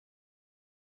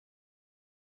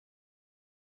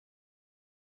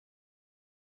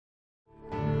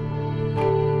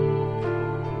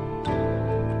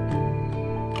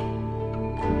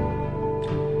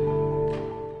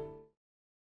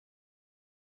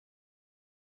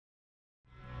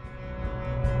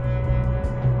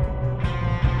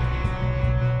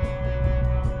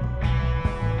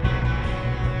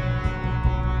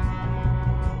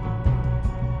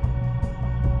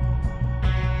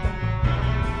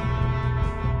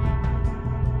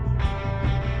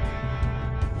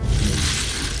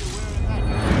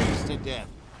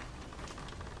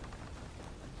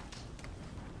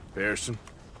Pearson.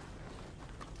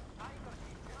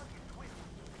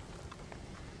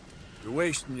 You're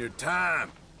wasting your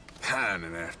time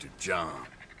pining after John.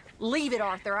 Leave it,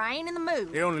 Arthur. I ain't in the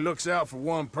mood. He only looks out for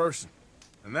one person,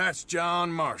 and that's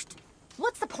John Marston.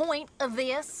 What's the point of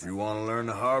this? If you want to learn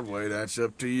the hard way, that's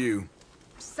up to you.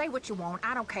 Say what you want.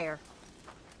 I don't care.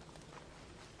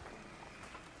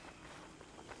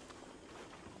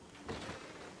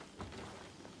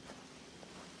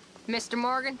 Mr.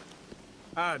 Morgan?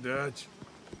 Hi, Dutch.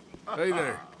 Hey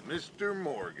there. Mr.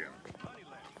 Morgan.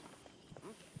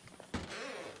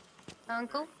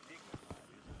 Uncle?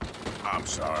 I'm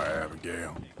sorry,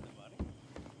 Abigail.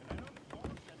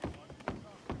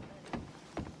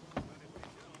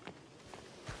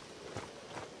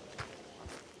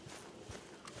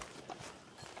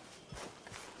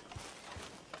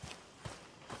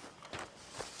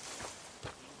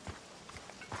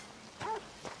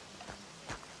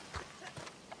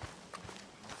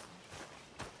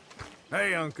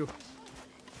 Hey, Uncle.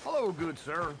 Hello, good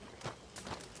sir.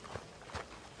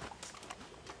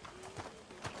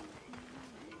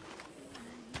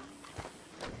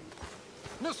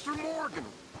 Mr. Morgan!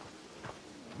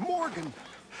 Morgan!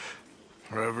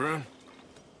 Reverend?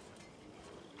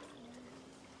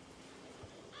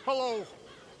 Hello.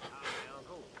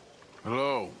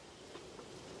 Hello.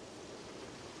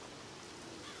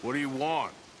 What do you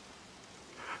want?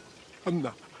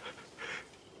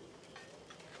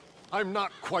 I'm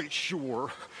not quite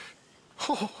sure.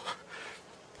 Oh,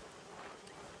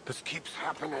 this keeps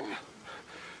happening.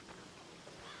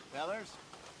 Fellers?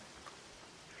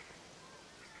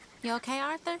 You okay,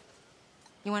 Arthur?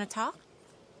 You want to talk?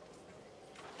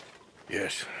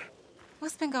 Yes.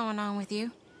 What's been going on with you?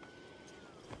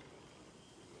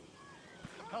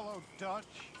 Hello, Dutch.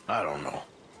 I don't know.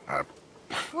 I've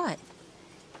What?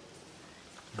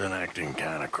 been acting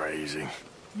kind of crazy.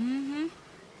 Mm-hmm.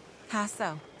 How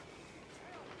so?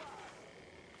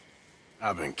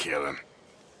 I've been killing.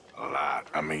 A lot.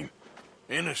 I mean,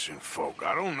 innocent folk.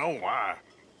 I don't know why.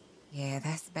 Yeah,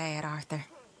 that's bad, Arthur.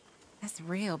 That's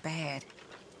real bad.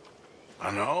 I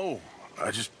know.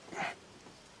 I just...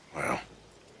 Well...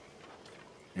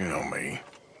 You know me.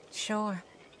 Sure.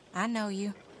 I know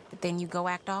you. But then you go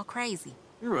act all crazy.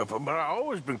 You're up, but I've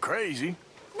always been crazy.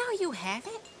 No, you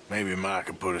haven't. Maybe Mike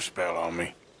could put a spell on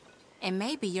me. And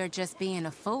maybe you're just being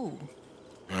a fool.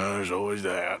 There's always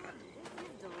that.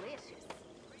 Delicious.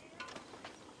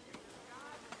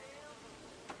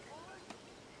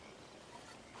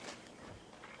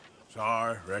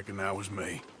 Sorry, reckon that was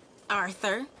me.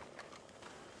 Arthur?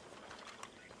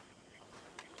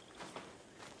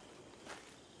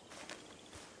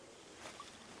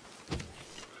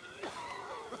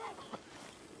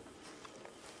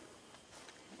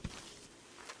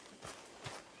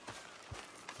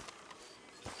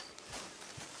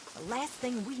 The last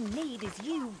thing we need is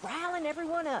you riling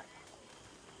everyone up.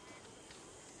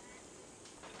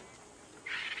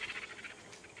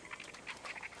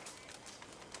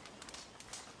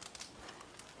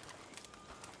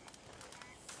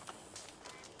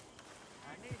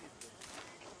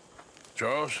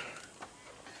 Charles?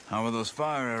 How are those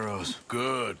fire arrows?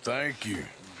 Good, thank you.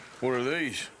 What are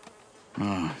these?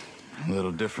 Oh, a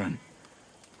little different.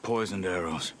 Poisoned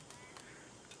arrows.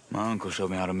 My uncle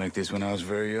showed me how to make these when I was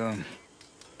very young.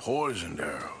 Poisoned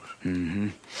arrows. Mm-hmm.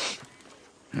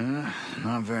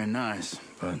 Not very nice,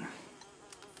 but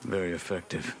very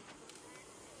effective.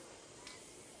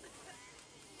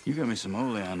 You get me some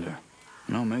oleander,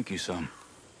 and I'll make you some.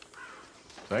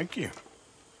 Thank you.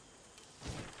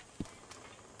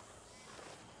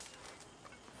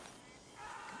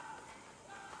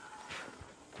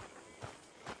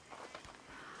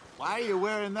 Why are you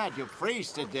wearing that? You'll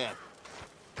freeze to death.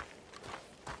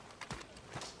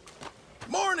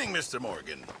 Morning, Mr.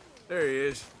 Morgan. There he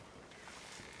is.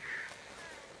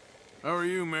 How are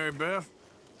you, Mary Beth?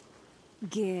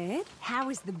 Good. How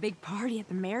was the big party at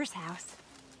the mayor's house?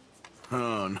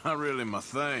 Oh, not really my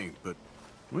thing, but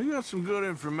we got some good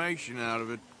information out of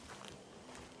it.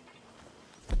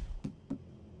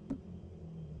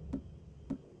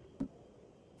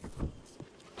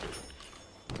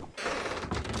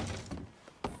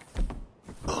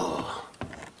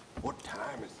 What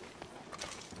time is it?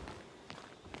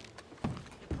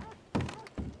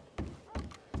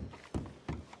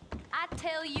 I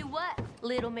tell you what,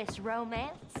 Little Miss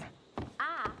Romance,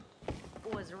 I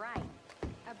was right.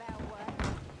 About what?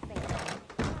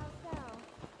 How so?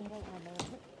 It ain't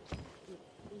romantic.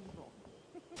 It's evil.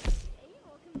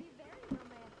 Evil can be very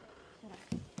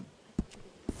romantic.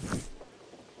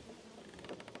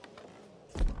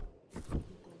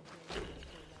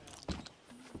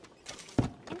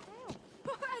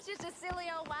 It's just a silly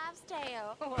old wives'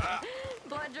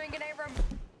 Blood drinking ain't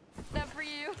enough for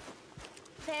you.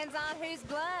 Depends on whose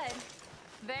blood.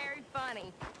 Very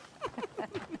funny.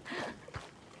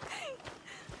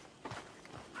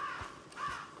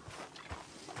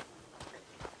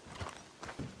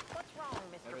 What's wrong,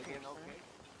 Mr. Pearson?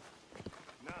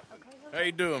 How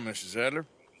you doing, Mrs. Adler?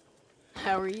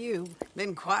 How are you?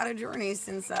 Been quite a journey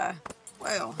since I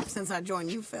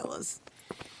joined you fellas.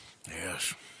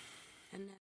 Yes. And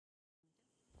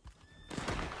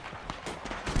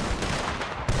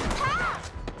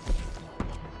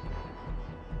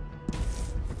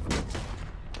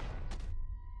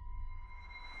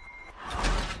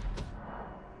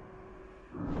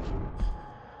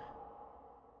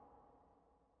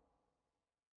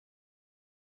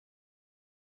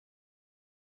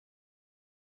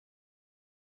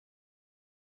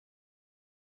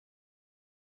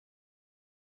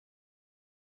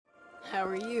how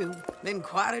are you? Been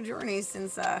quite a journey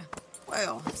since I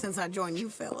joined you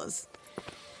fellas.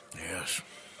 Yes.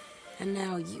 And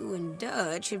now you and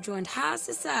Dutch have joined high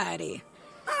society.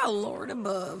 My lord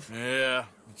above. Yeah,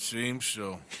 it seems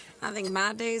so. I think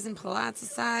my days in polite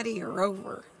society are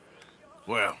over.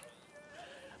 Well,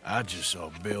 I just saw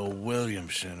Bill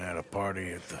Williamson at a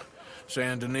party at the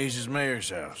San Denise's mayor's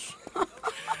house.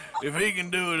 If he can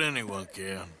do it, anyone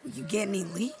can. Will you get any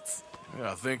leads?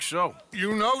 Yeah, I think so.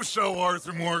 You know so,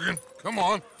 Arthur Morgan. Come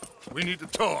on. We need to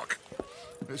talk.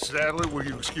 Mrs. Adler, will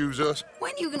you excuse us?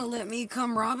 When you gonna let me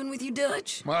come robbing with you,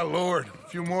 Dutch? My lord, a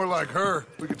few more like her,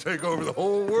 we could take over the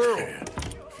whole world. Yeah.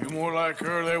 A few more like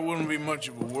her, there wouldn't be much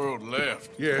of a world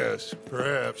left. Yes,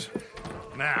 perhaps.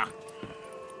 Now,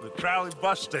 the trolley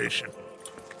bus station.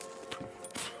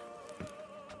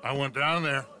 I went down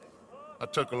there. I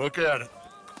took a look at it.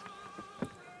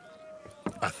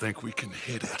 I think we can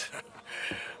hit it.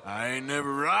 I ain't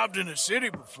never robbed in a city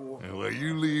before. Yeah, well,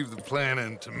 you leave the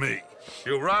planning to me.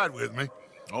 You'll ride with me.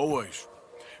 Always.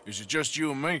 Is it just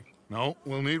you and me? No,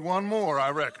 we'll need one more, I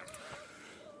reckon.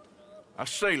 I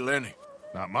say Lenny.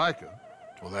 Not Micah.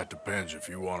 Well, that depends if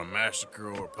you want a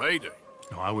massacre or a payday.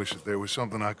 No, I wish that there was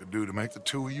something I could do to make the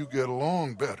two of you get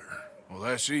along better. Well,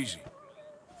 that's easy.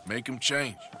 Make them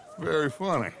change. Very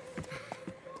funny.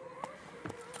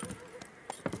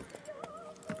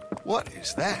 What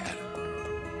is that?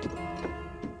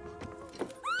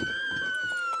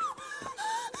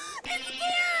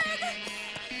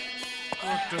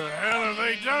 What the hell have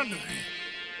they done to me?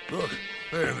 Look,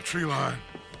 there in the tree line.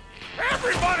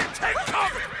 Everybody take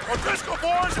cover! O'Driscoll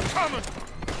boys are coming!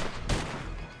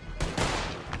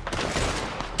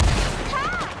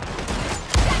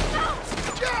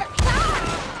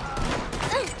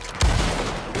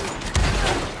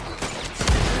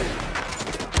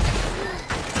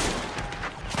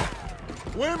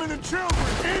 Women and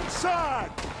children,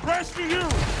 inside! Rest of you,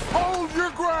 hold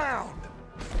your ground!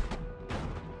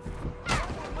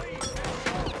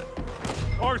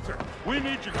 Arthur, we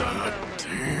need your gun down there.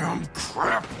 Damn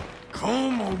crap!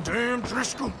 Come on, damn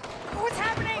Driscoll! What's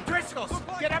happening? Driscolls,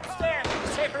 get upstairs.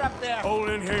 It's safer up there. Hold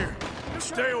in here.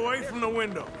 Stay away from the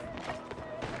window.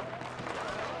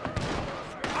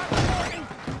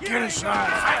 Get inside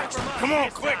fast! Come on,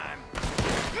 quick!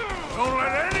 Don't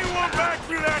let anyone back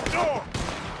through that door!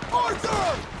 Arthur!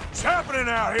 What's happening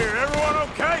out here? Everyone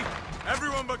okay?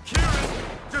 Everyone but Kieran,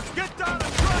 just get down and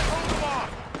try to hold them off!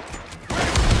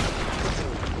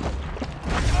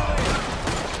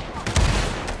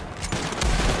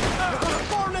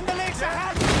 Born in the lakes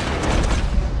ahead.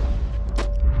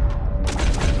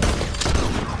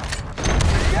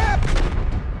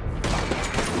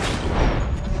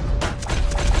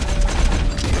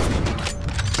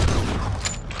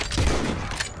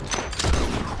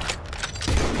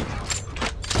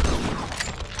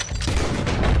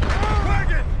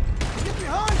 Wagon! Get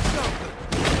behind something!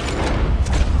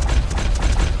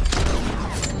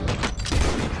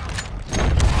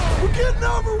 We're getting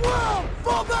overwhelmed!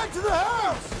 Fall back to the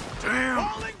house! Damn!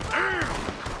 Damn!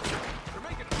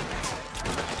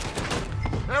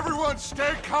 Everyone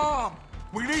stay calm!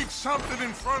 We need something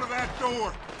in front of that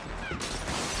door!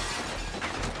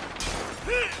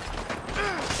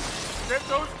 Get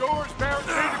those doors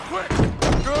barricaded quick!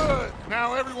 Good!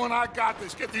 Now everyone, I got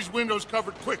this. Get these windows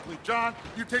covered quickly. John,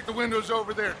 you take the windows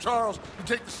over there. Charles, you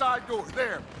take the side door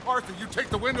there. Arthur, you take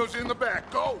the windows in the back.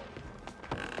 Go!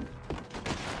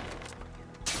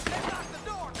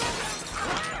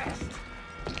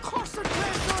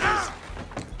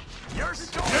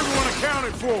 Everyone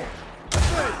accounted for!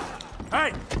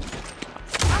 Hey!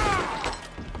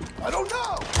 I don't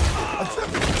know!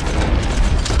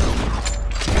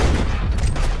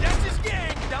 Dexter's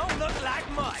gang don't look like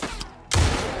much.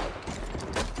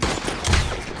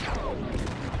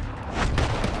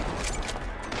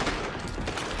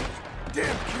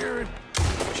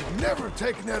 never have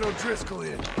taken that O'Driscoll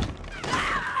in.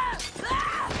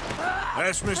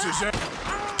 That's Mrs.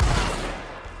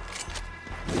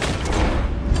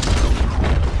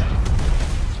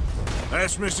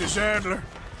 That's Mrs. Adler.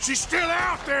 She's still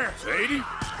out there! Sadie,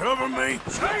 cover me.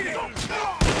 Sadie!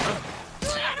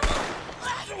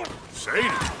 Sadie!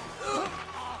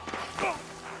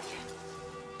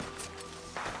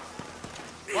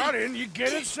 Why didn't you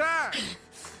get inside?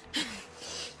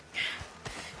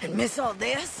 And miss all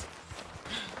this?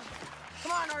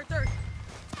 Come on, Arthur.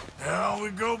 Now we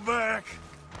go back.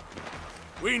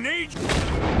 We need you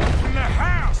in the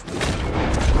house.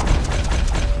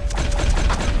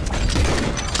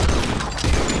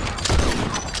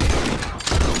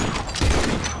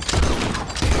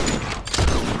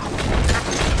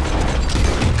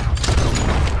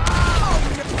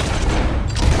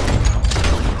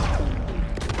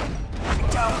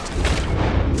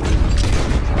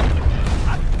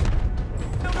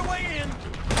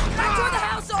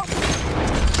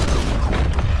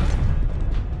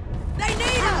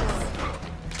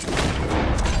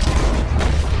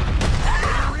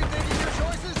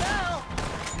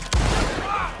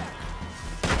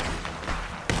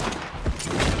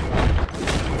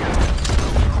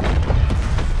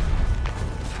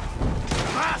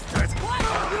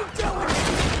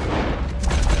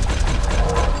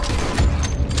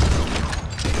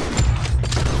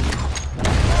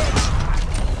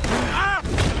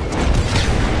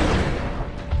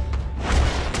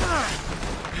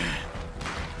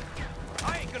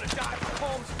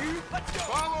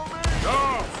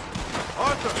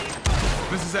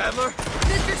 Mrs. Adler?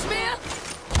 Mr. Smith?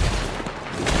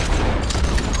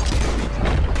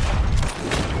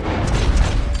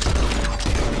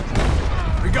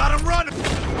 We got him running!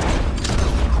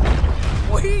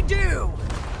 We do!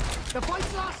 The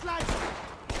fight's lost, lads.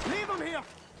 Leave him here.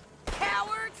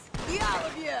 Cowards! The all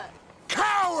of you!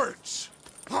 Cowards!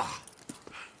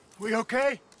 We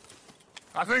okay?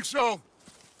 I think so.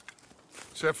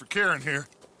 Except for Karen here.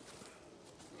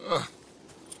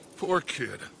 Poor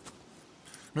kid.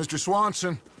 Mr.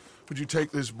 Swanson, would you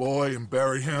take this boy and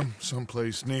bury him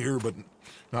someplace near, but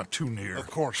not too near? Of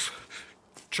course.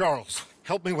 Charles,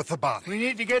 help me with the body. We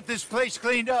need to get this place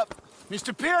cleaned up.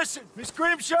 Mr. Pearson, Miss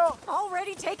Grimshaw.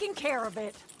 Already taking care of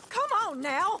it. Come on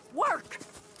now, work.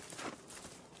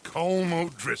 Colm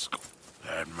O'Driscoll.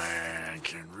 That man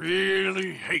can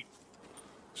really hate.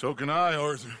 So can I,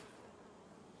 Arthur.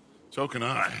 So can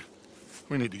I.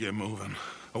 We need to get moving.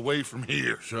 Away from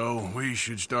here. So we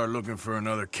should start looking for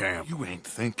another camp. You ain't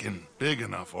thinking big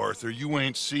enough, Arthur. You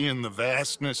ain't seeing the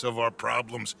vastness of our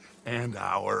problems and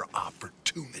our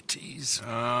opportunities.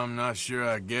 I'm not sure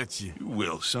I get you. You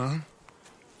will, son.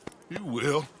 You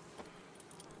will.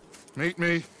 Meet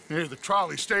me near the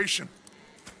trolley station.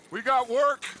 We got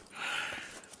work.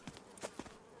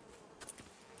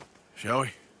 Shall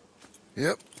we?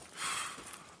 Yep.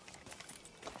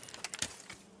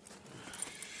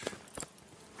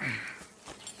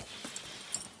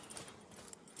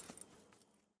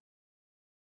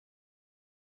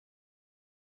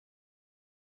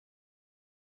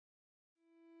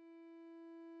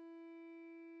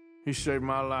 He saved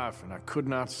my life, and I could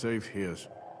not save his.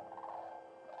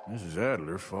 Mrs.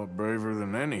 Adler fought braver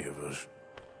than any of us.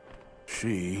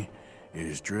 She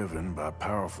is driven by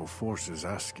powerful forces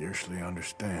I scarcely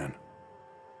understand.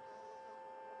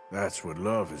 That's what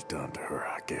love has done to her,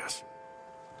 I guess.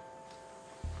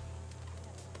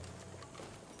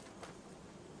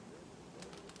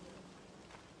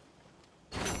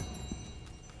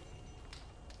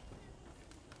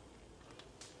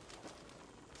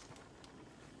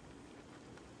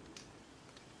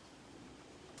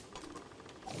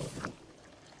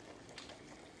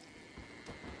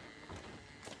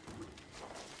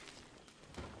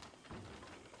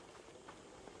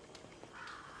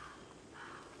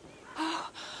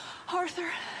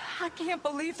 Arthur, I can't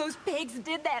believe those pigs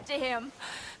did that to him.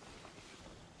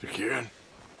 To Kieran?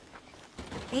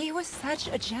 He was such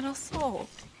a gentle soul.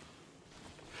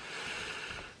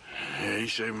 Yeah, he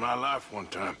saved my life one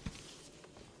time.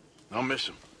 I'll miss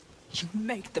him. You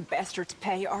make the bastards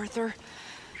pay, Arthur.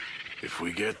 If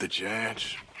we get the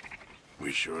chance,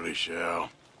 we surely shall.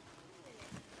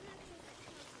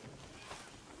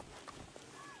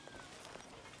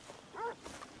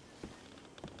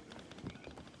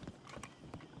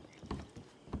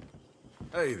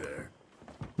 Hey there.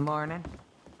 Morning.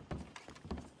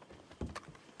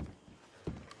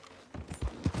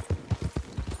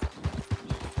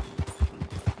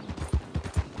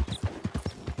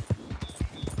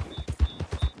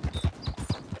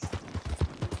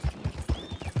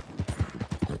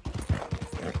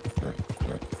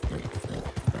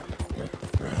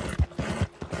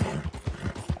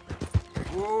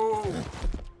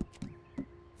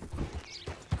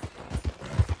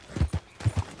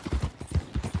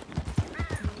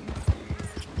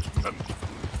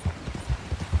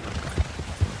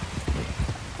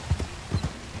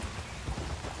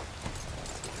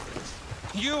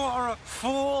 You are a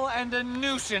fool and a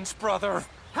nuisance, brother.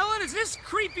 Helen, is this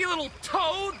creepy little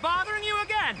toad bothering you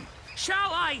again?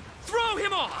 Shall I throw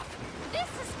him off? This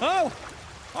is... Oh,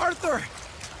 Arthur,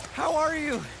 how are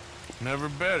you? Never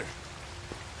better.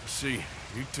 See,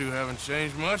 you two haven't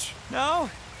changed much? No,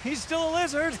 he's still a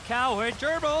lizard. Coward,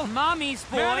 gerbil, mommy's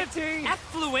boy, Manatee,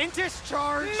 effluent,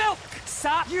 discharge, milk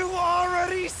sop. You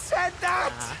already said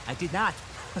that! I did not.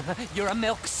 You're a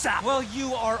milk sop. Well,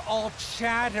 you are all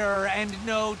chatter and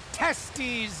no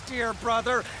testes, dear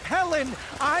brother. Helen,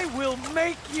 I will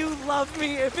make you love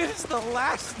me if it is the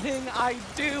last thing I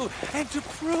do, and to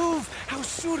prove how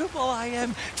suitable I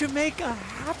am to make a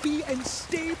happy and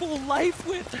stable life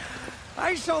with.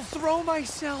 I shall throw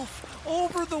myself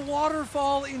over the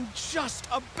waterfall in just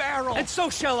a barrel. And so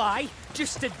shall I,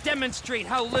 just to demonstrate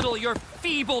how little your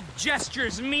feeble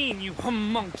gestures mean, you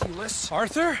homunculus.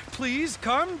 Arthur, please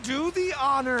come do the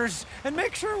honors and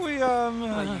make sure we,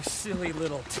 Oh, you silly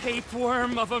little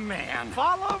tapeworm of a man.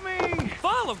 Follow me!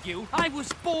 Follow you? I was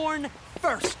born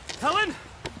first. Helen,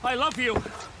 I love you.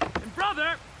 And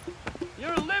brother,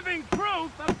 you're living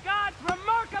proof of God's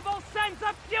remarkable sense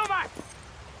of humor.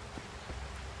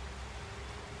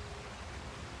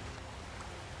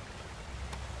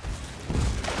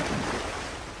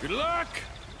 Good luck,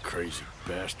 crazy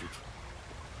bastards.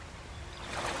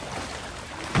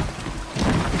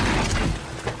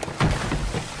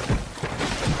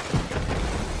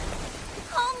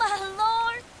 Oh, my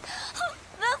Lord!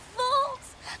 The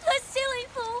fools! The silly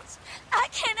fools! I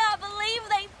cannot believe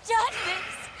they've done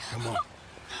this! Come on.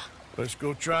 Let's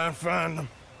go try and find them.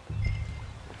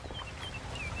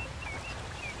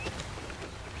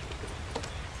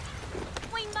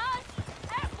 We must!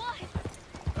 At once!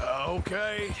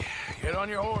 Okay. Get on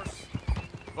your horse.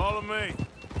 Follow me.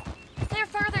 They're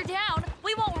further down.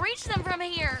 We won't reach them from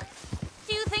here.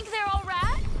 Do you think they're all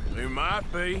right? They might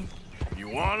be. You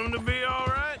want them to be all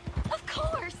right? Of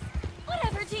course.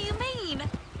 Whatever do you mean?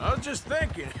 I was just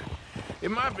thinking, it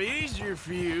might be easier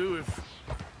for you if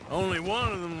only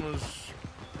one of them was...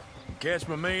 Catch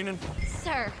my meaning?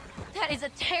 Sir, that is a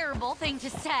terrible thing to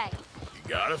say. You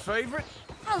got a favorite?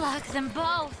 I like them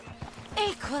both.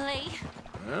 Equally.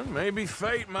 Well, maybe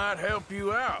fate might help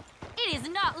you out. It is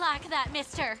not like that,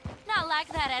 mister. Not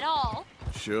like that at all.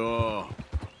 Sure.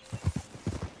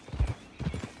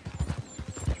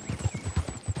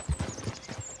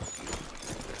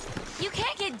 You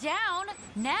can't get down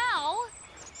now.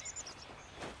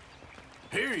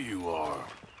 Here you are.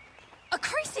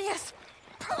 Acrisius,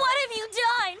 what have you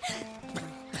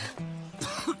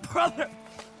done? Brother,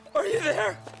 are you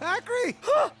there? Acri?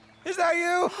 Is that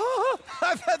you?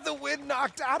 I've had the wind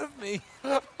knocked out of me.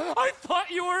 I thought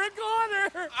you were a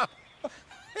goner.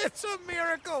 It's a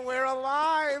miracle we're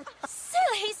alive.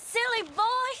 Silly, silly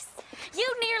boys. You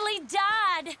nearly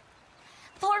died.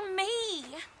 For me.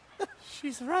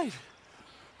 She's right.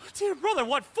 Dear brother,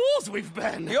 what fools we've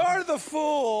been. You're the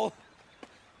fool,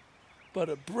 but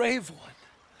a brave one.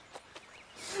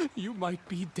 You might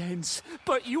be dense,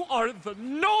 but you are the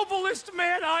noblest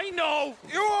man I know.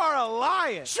 You are a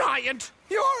lion. Giant.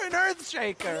 You're an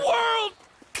earthshaker. World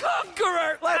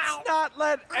conqueror. Let's Ow. not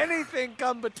let anything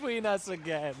come between us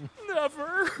again.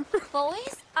 Never.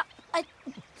 Boys,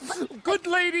 Good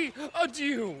lady,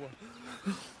 adieu.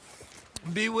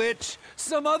 Bewitch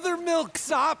some other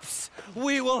milksops.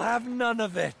 We will have none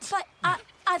of it. But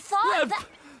I thought that...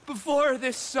 Before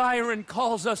this siren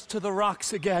calls us to the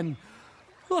rocks again,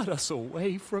 let us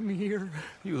away from here.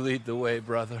 You lead the way,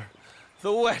 brother.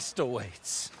 The West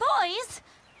awaits. Boys!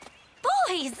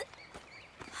 Boys!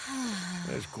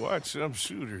 There's quite some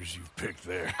suitors you've picked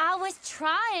there. I was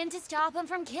trying to stop them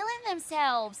from killing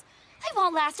themselves. They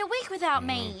won't last a week without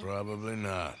me. Probably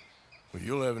not. Well,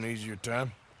 you'll have an easier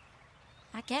time.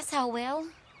 I guess I will.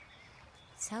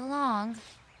 So long.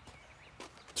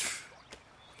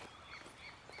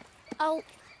 Oh,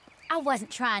 I wasn't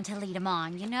trying to lead them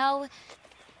on, you know?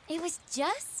 It was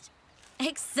just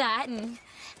exciting.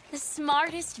 The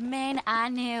smartest men I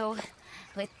knew,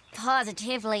 with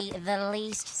positively the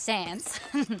least sense.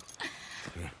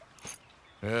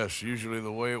 Yes, usually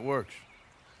the way it works.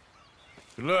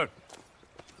 Good luck.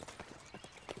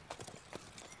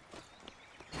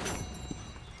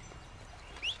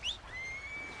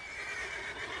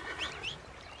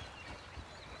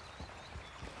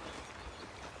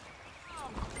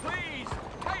 Please,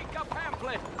 take a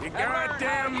pamphlet. You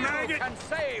goddamn You maggot! can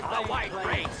save the white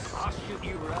race. I'll shoot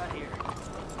you right here.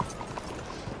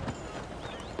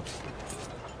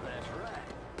 That's right.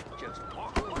 Just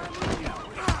walk away.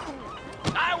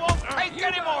 I won't take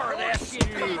any more of this. You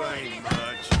ain't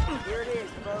much. Here it is,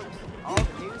 folks. All the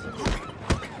news and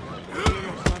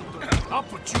Oh, I'll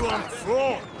put you on the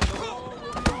floor.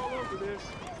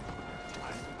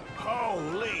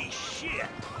 Holy shit!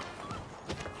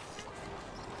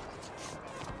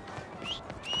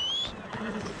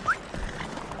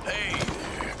 Hey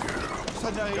there, girl. So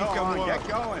now you Go can on, work. get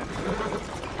going.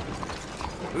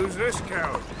 Who's this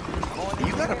coward?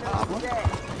 You got a problem?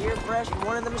 Here fresh from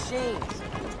one of the machines.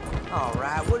 All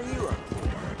right, what are you up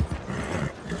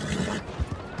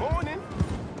to? Morning.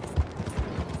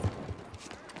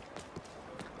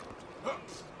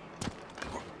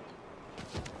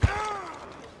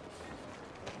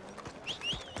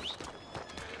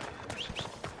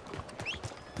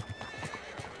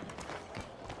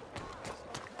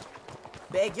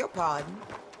 Beg your pardon.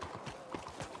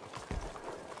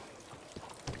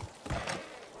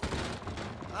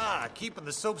 Ah, keeping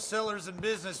the soap sellers in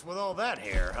business with all that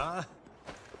hair, huh?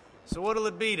 So what'll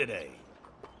it be today?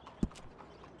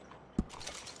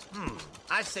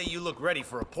 I say you look ready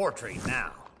for a portrait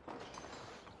now.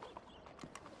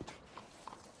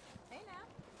 Hey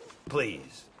now.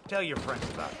 Please, tell your friends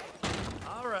about it.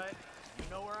 All right. You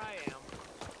know where I am.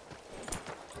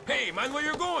 Hey, mind where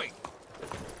you're going.